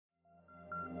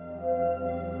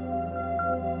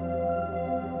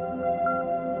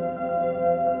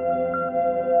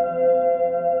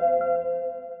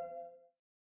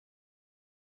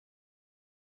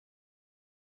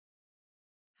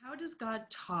does God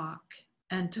talk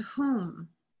and to whom?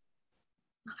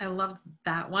 I love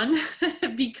that one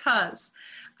because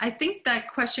I think that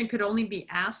question could only be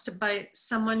asked by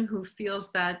someone who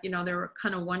feels that, they're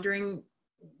kind of wondering,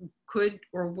 could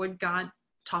or would God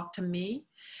talk to me?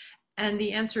 And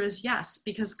the answer is yes,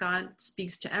 because God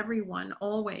speaks to everyone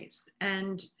always.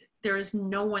 And there is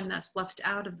no one that's left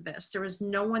out of this. There is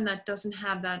no one that doesn't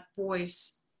have that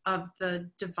voice of the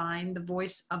divine, the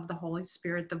voice of the Holy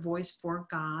Spirit, the voice for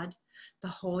God. The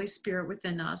Holy Spirit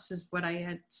within us is what I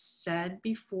had said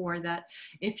before, that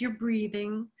if you're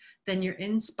breathing, then you're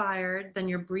inspired, then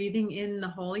you're breathing in the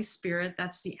Holy Spirit.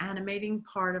 That's the animating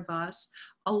part of us.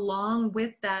 Along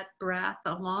with that breath,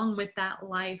 along with that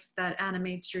life that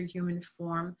animates your human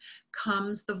form,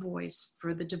 comes the voice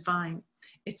for the divine.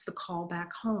 It's the call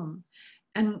back home.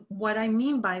 And what I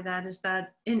mean by that is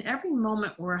that in every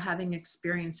moment we're having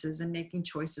experiences and making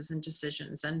choices and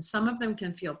decisions, and some of them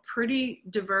can feel pretty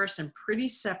diverse and pretty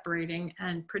separating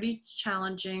and pretty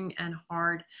challenging and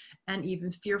hard and even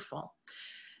fearful.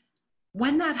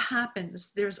 When that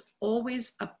happens, there's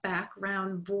always a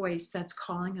background voice that's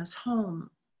calling us home.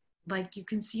 Like, you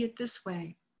can see it this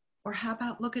way, or how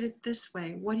about look at it this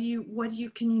way?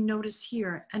 Can you notice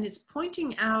here? And it's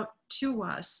pointing out to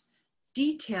us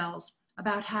details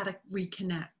about how to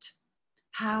reconnect,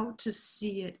 how to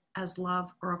see it as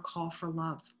love or a call for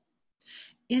love.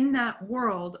 In that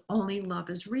world, only love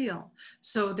is real.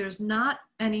 So there's not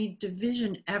any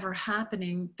division ever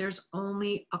happening. There's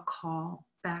only a call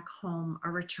back home,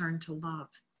 a return to love.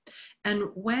 And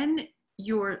when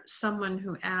you're someone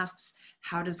who asks,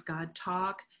 how does God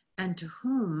talk and to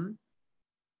whom?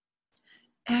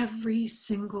 Every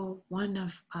single one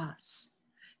of us,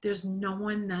 there's no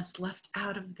one that's left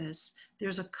out of this.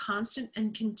 There's a constant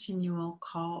and continual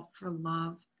call for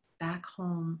love back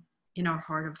home in our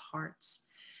heart of hearts.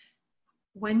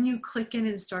 When you click in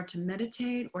and start to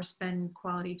meditate or spend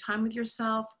quality time with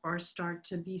yourself or start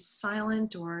to be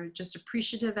silent or just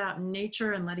appreciative out in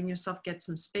nature and letting yourself get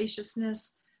some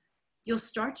spaciousness, you'll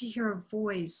start to hear a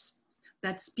voice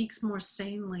that speaks more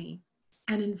sanely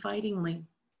and invitingly.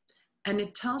 And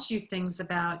it tells you things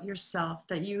about yourself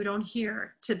that you don't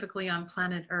hear typically on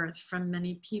planet Earth from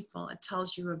many people. It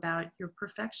tells you about your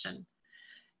perfection.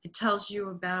 It tells you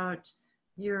about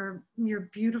your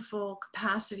beautiful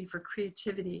capacity for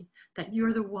creativity, that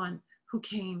you're the one who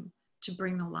came to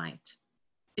bring the light.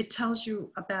 It tells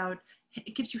you about,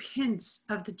 it gives you hints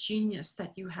of the genius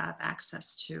that you have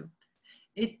access to.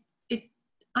 It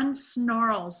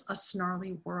unsnarls a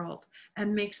snarly world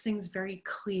and makes things very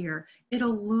clear. It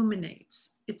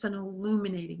illuminates. It's an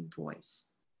illuminating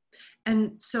voice.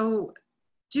 And so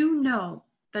do know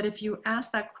that if you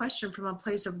ask that question from a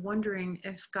place of wondering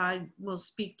if God will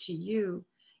speak to you,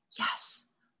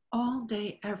 yes, all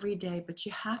day, every day, but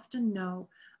you have to know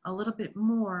a little bit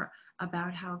more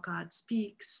about how God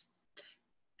speaks.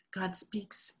 God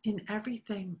speaks in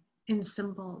everything, in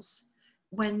symbols.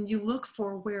 When you look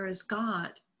for where is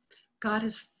God, God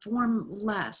is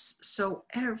formless, so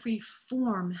every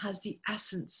form has the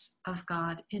essence of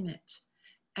God in it.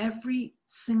 Every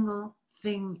single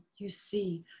thing you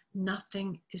see,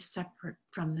 nothing is separate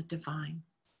from the divine.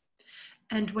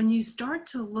 And when you start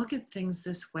to look at things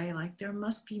this way, like there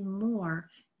must be more,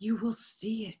 you will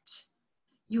see it.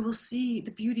 You will see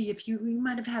the beauty. If you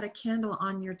might have had a candle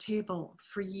on your table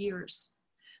for years,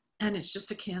 and it's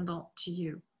just a candle to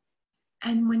you.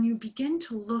 And when you begin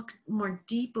to look more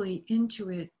deeply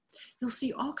into it, you'll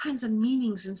see all kinds of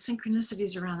meanings and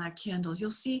synchronicities around that candle.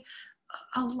 You'll see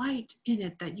a light in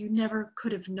it that you never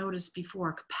could have noticed before,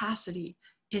 a capacity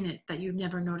in it that you've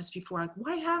never noticed before. Like,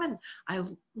 why haven't I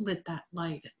lit that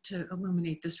light to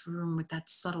illuminate this room with that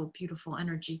subtle, beautiful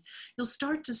energy? You'll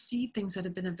start to see things that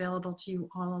have been available to you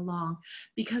all along,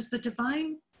 because the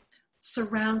divine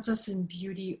surrounds us in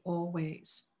beauty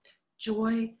always.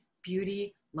 Joy,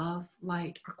 beauty, love,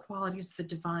 light are qualities of the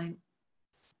divine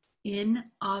in,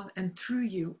 of, and through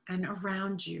you and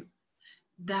around you.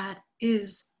 That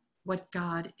is what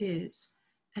God is.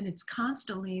 And it's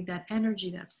constantly that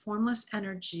energy, that formless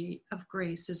energy of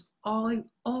grace is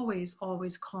always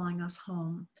calling us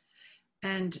home.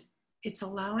 And it's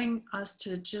allowing us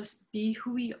to just be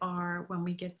who we are when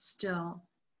we get still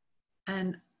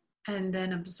and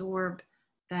then absorb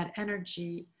that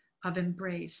energy of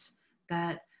embrace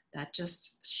that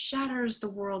just shatters the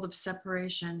world of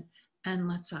separation and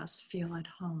lets us feel at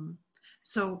home.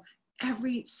 So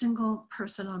every single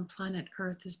person on planet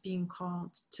Earth is being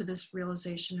called to this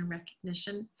realization and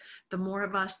recognition. The more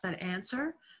of us that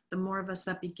answer, the more of us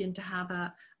that begin to have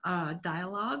a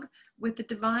dialogue with the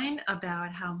divine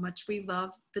about how much we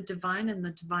love the divine and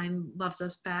the divine loves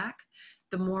us back,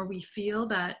 the more we feel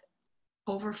that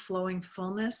overflowing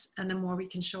fullness, and the more we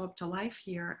can show up to life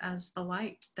here as the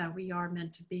light that we are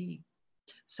meant to be.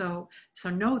 So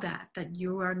know that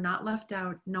you are not left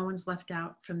out. No one's left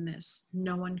out from this.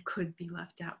 No one could be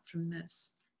left out from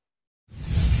this.